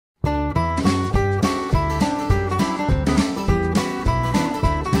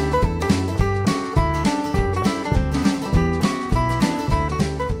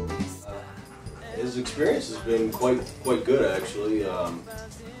been quite good actually.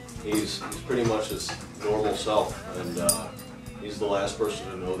 He's pretty much his normal self, and he's the last person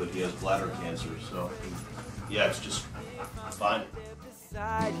to know that he has bladder cancer. So yeah, it's just fine.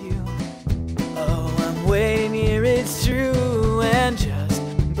 Oh, I'm waiting here, it's true, and just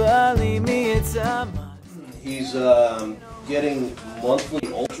believe me, it's a must. He's getting monthly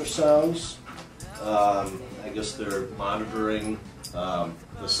ultrasounds. I guess they're monitoring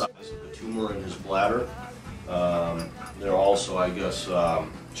the size of the tumor in his bladder. They're also, I guess,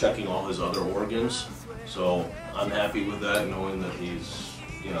 checking all his other organs. So I'm happy with that, knowing that he's,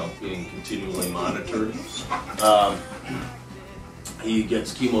 being continually monitored. He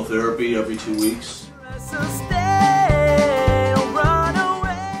gets chemotherapy every 2 weeks. So stay or run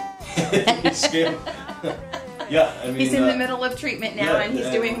away. Yeah, I mean, he's in the middle of treatment now, and he's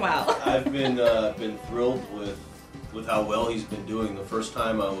doing well. I've been thrilled with how well he's been doing. The first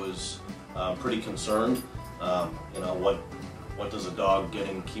time I was pretty concerned. What does a dog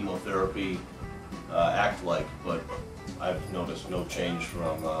getting chemotherapy act like? But I've noticed no change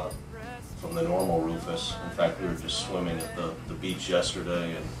from the normal Roofus. In fact, we were just swimming at the beach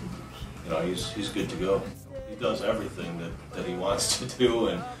yesterday, and he's good to go. He does everything that he wants to do,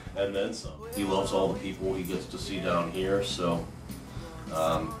 and then some. He loves all the people he gets to see down here, so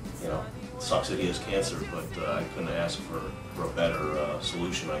it sucks that he has cancer, but I couldn't ask for a better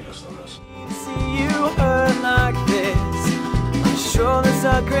solution, I guess, than this. See you hurt like this. I'm sure there's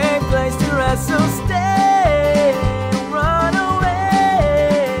a great place to rest, so stay.